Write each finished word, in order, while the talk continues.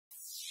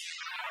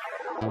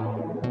Thanks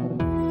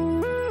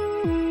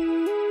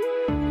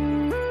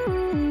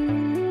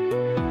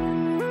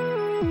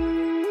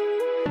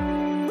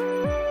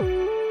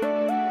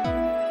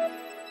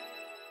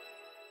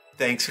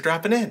for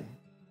dropping in!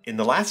 In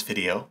the last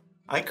video,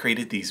 I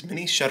created these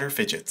mini shutter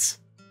fidgets.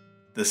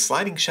 The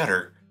sliding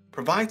shutter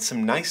provides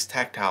some nice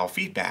tactile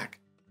feedback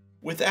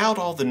without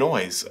all the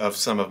noise of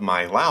some of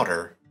my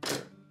louder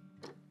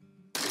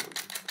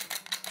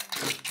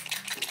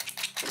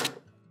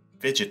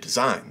fidget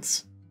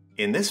designs.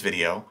 In this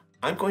video,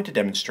 I'm going to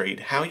demonstrate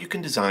how you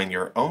can design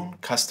your own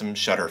custom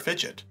shutter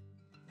fidget.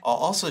 I'll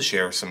also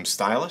share some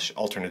stylish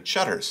alternate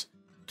shutters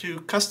to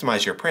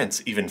customize your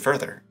prints even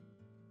further.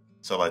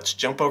 So let's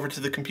jump over to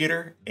the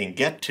computer and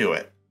get to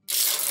it.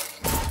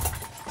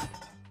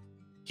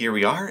 Here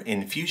we are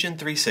in Fusion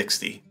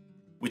 360,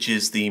 which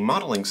is the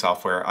modeling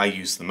software I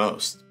use the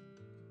most.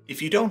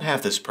 If you don't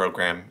have this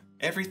program,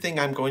 everything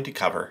I'm going to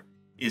cover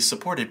is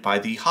supported by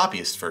the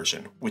hobbyist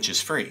version, which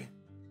is free.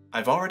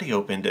 I've already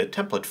opened a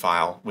template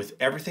file with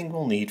everything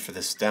we'll need for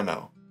this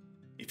demo.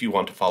 If you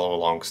want to follow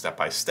along step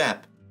by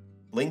step,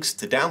 links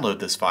to download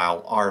this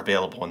file are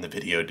available in the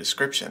video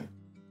description.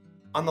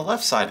 On the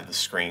left side of the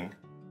screen,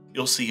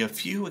 you'll see a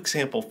few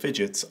example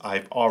fidgets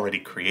I've already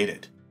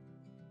created.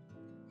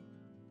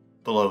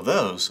 Below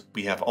those,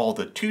 we have all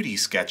the 2D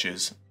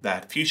sketches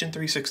that Fusion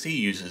 360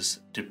 uses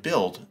to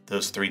build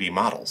those 3D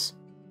models.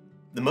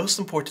 The most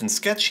important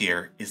sketch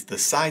here is the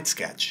side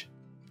sketch.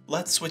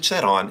 Let's switch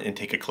that on and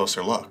take a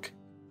closer look.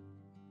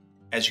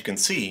 As you can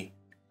see,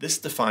 this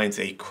defines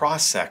a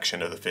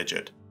cross-section of the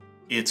fidget.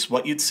 It's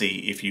what you'd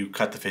see if you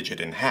cut the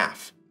fidget in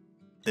half.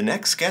 The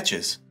next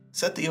sketches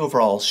set the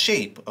overall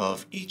shape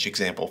of each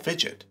example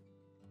fidget.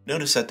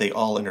 Notice that they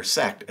all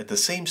intersect at the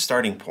same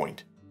starting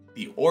point,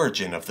 the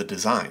origin of the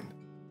design.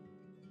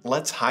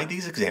 Let's hide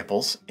these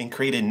examples and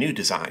create a new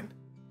design.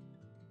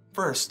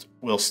 First,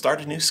 we'll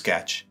start a new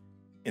sketch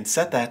and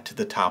set that to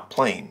the top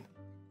plane.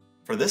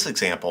 For this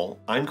example,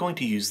 I'm going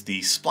to use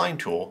the spline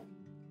tool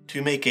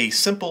to make a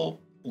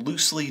simple,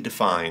 loosely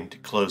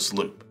defined closed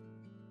loop.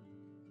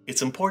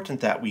 It's important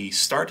that we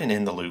start and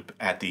end the loop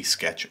at the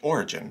sketch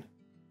origin.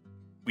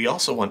 We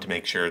also want to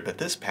make sure that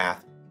this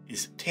path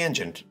is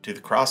tangent to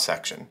the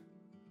cross-section.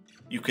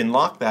 You can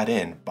lock that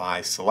in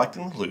by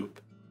selecting the loop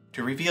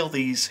to reveal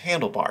these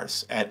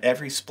handlebars at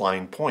every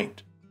spline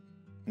point.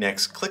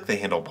 Next, click the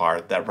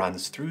handlebar that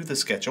runs through the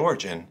sketch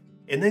origin,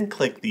 and then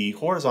click the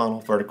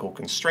horizontal vertical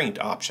constraint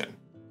option.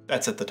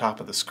 That's at the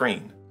top of the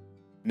screen.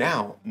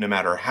 Now, no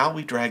matter how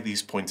we drag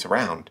these points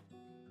around,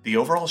 the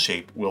overall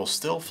shape will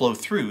still flow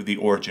through the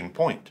origin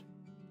point.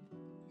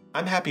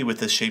 I'm happy with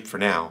this shape for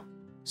now,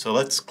 so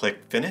let's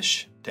click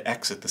Finish to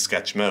exit the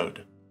sketch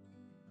mode.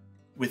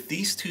 With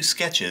these two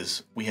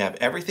sketches, we have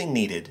everything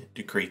needed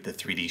to create the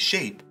 3D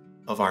shape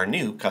of our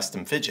new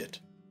custom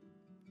fidget.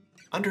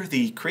 Under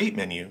the Create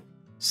menu,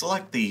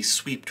 select the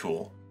Sweep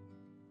tool.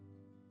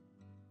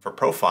 For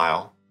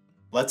Profile,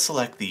 let's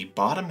select the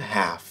bottom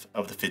half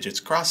of the fidget's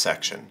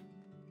cross-section,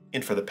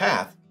 and for the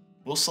path,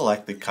 we'll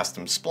select the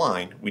custom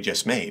spline we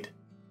just made.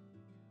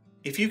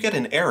 If you get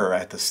an error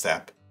at this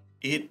step,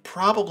 it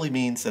probably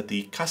means that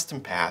the custom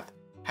path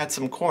had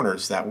some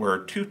corners that were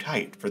too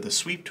tight for the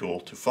Sweep tool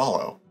to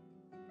follow.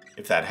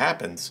 If that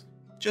happens,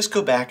 just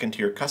go back into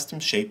your custom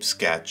shape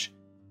sketch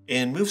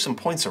and move some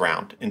points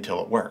around until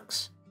it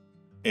works.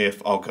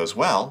 If all goes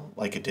well,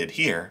 like it did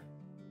here,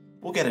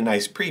 we'll get a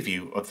nice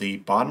preview of the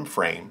bottom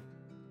frame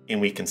and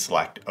we can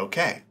select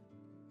OK.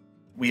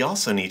 We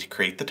also need to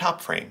create the top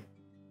frame.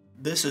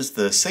 This is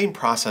the same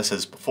process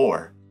as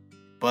before,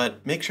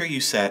 but make sure you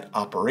set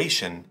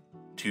Operation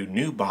to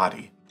New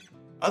Body.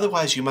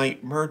 Otherwise you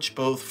might merge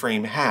both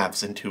frame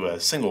halves into a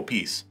single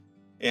piece,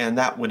 and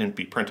that wouldn't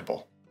be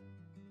printable.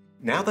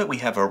 Now that we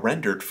have a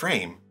rendered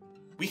frame,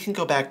 we can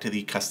go back to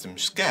the custom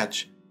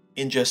sketch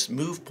and just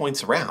move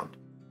points around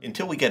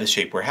until we get a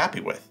shape we're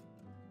happy with.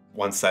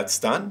 Once that's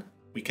done,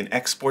 we can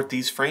export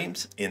these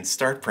frames and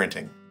start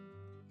printing.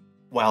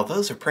 While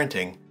those are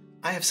printing,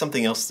 I have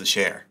something else to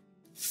share.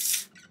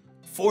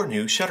 4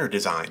 new shutter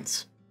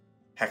designs: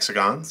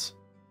 hexagons,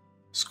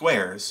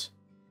 squares,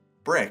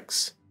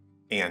 bricks,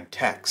 and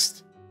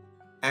text.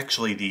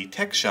 Actually, the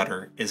text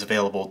shutter is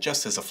available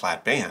just as a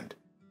flat band.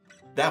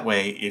 That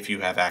way, if you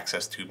have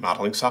access to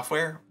modeling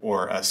software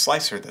or a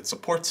slicer that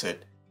supports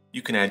it,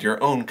 you can add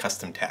your own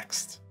custom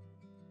text.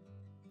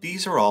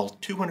 These are all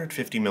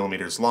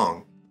 250mm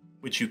long,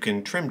 which you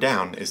can trim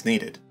down as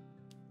needed.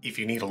 If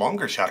you need a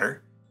longer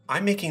shutter,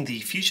 I'm making the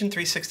Fusion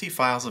 360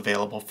 files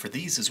available for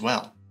these as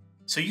well,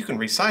 so you can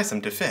resize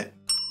them to fit.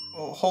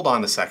 Oh, hold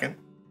on a second.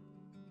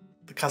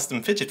 The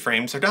custom fidget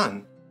frames are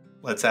done.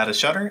 Let's add a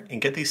shutter and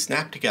get these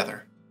snapped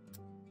together.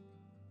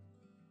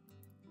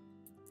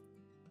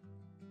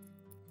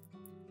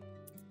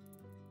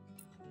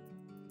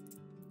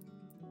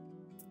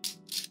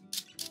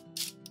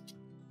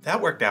 That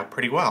worked out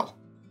pretty well,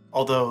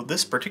 although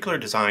this particular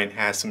design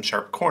has some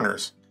sharp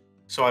corners,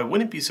 so I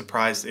wouldn't be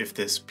surprised if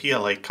this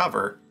PLA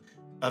cover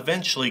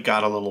eventually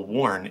got a little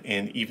worn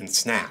and even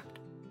snapped.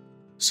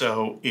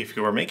 So if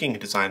you're making a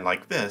design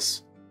like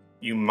this,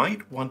 you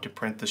might want to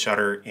print the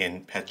shutter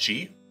in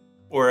PETG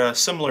or a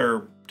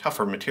similar,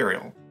 tougher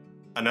material.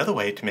 Another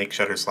way to make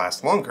shutters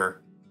last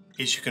longer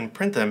is you can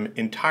print them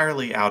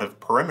entirely out of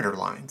perimeter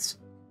lines.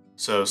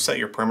 So set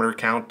your perimeter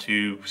count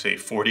to, say,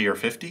 40 or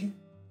 50,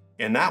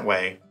 and that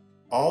way,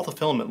 all the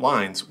filament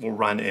lines will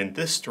run in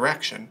this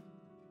direction,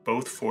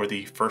 both for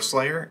the first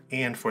layer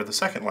and for the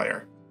second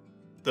layer.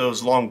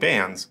 Those long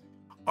bands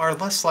are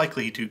less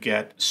likely to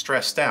get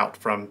stressed out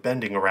from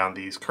bending around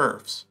these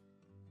curves.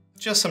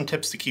 Just some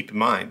tips to keep in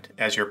mind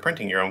as you're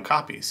printing your own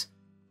copies.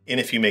 And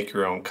if you make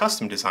your own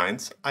custom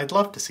designs, I'd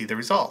love to see the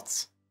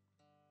results.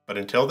 But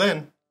until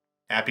then,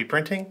 happy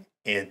printing,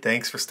 and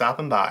thanks for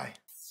stopping by.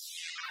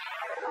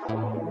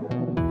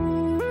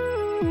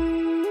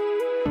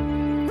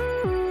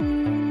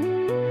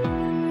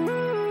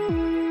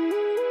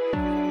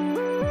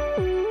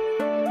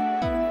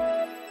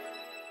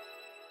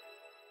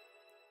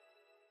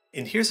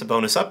 And here's a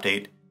bonus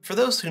update for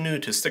those who knew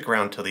to stick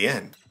around till the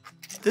end.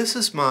 This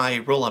is my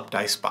roll-up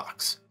dice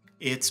box.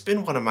 It's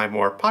been one of my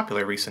more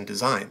popular recent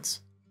designs.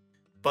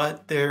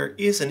 But there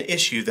is an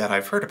issue that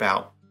I've heard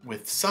about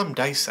with some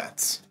dice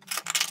sets.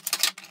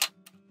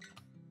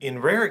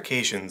 In rare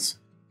occasions,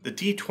 the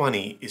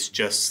D20 is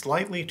just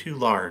slightly too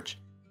large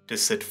to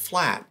sit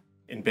flat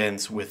in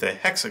bins with a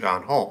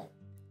hexagon hole.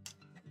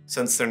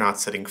 Since they're not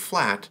sitting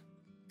flat,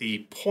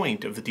 the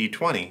point of the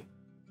D20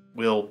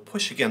 will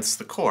push against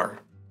the core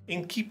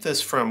and keep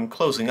this from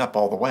closing up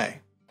all the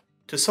way.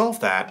 To solve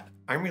that,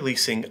 I'm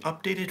releasing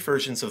updated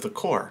versions of the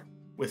core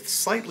with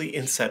slightly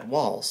inset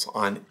walls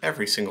on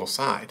every single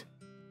side.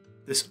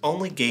 This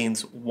only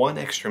gains 1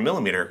 extra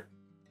millimeter,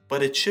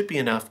 but it should be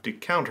enough to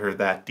counter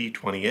that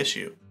D20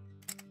 issue.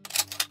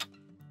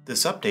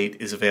 This update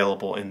is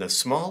available in the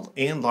small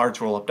and large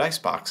roll-up dice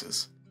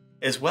boxes,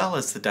 as well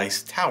as the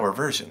dice tower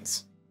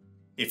versions.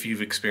 If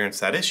you've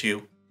experienced that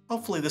issue,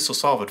 hopefully this will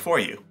solve it for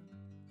you.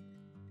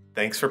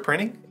 Thanks for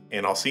printing,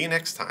 and I'll see you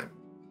next time.